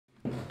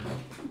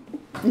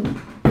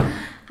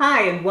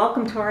Hi, and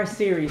welcome to our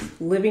series,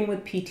 Living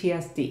with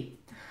PTSD.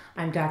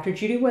 I'm Dr.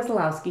 Judy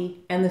Wesolowski,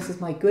 and this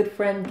is my good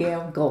friend,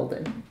 Gail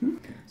Golden.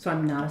 So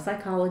I'm not a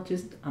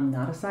psychologist, I'm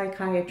not a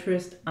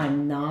psychiatrist,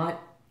 I'm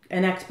not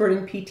an expert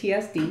in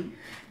PTSD.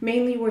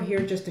 Mainly, we're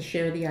here just to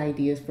share the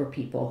ideas for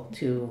people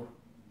to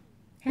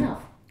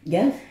have.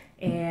 Yes.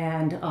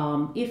 And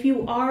if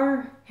you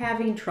are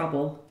having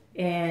trouble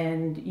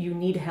and you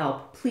need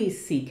help,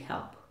 please seek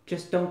help.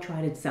 Just don't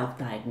try to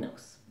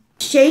self-diagnose.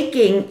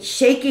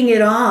 Shaking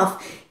it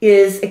off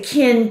is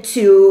akin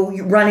to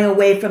running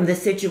away from the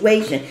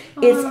situation.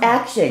 It's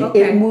action.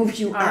 Okay. It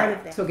moves you out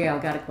of that. So Gail, I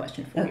got a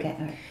question for you. Okay,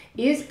 all right.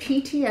 Is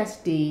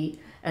PTSD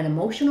an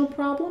emotional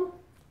problem,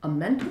 a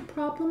mental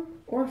problem,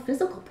 or a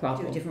physical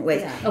problem? Different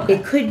ways. Yeah. Okay.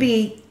 It could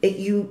be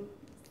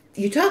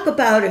you talk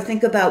about or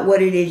think about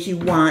what it is you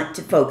want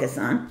to focus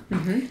on,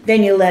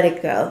 then you let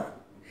it go.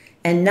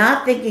 And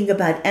not thinking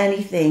about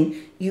anything,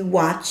 you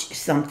watch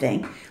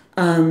something.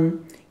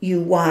 You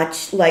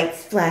watch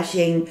lights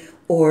flashing,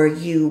 or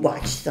you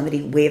watch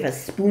somebody wave a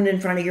spoon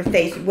in front of your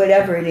face,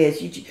 whatever it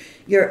is.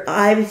 Your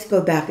eyes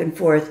go back and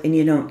forth, and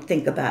you don't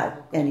think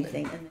about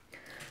anything.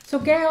 So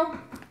Gail,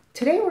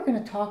 today we're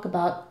going to talk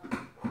about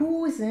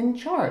who is in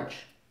charge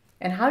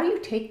and how do you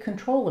take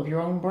control of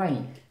your own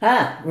brain.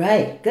 Ah,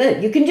 right.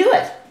 Good. You can do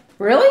it.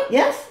 Really?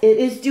 Yes, it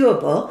is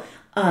doable.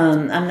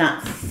 I'm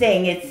not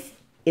saying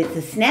it's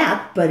a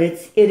snap, but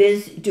it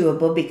is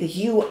doable because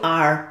you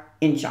are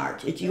in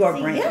charge. It's your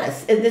brain.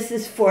 Yes, and this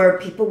is for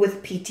people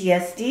with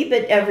PTSD,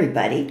 but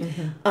everybody.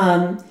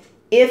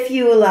 If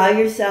you allow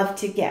yourself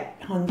to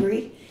get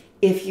hungry,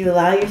 if you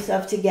allow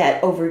yourself to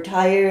get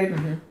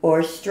overtired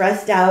or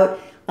stressed out,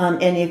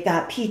 and you've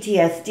got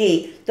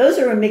PTSD, those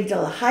are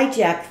amygdala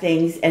hijack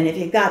things, and if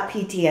you've got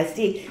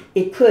PTSD,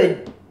 it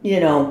could,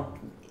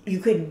 you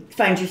could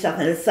find yourself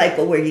in a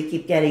cycle where you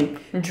keep getting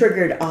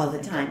triggered all the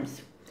time.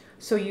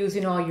 So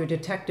using all your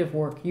detective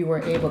work, you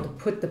were able to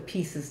put the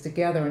pieces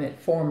together and it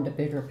formed a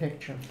bigger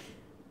picture.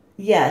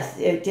 Yes,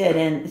 it did,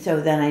 and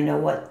so then I know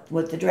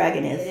what the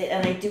dragon is,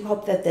 and I do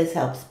hope that this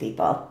helps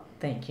people.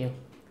 Thank you.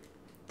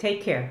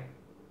 Take care.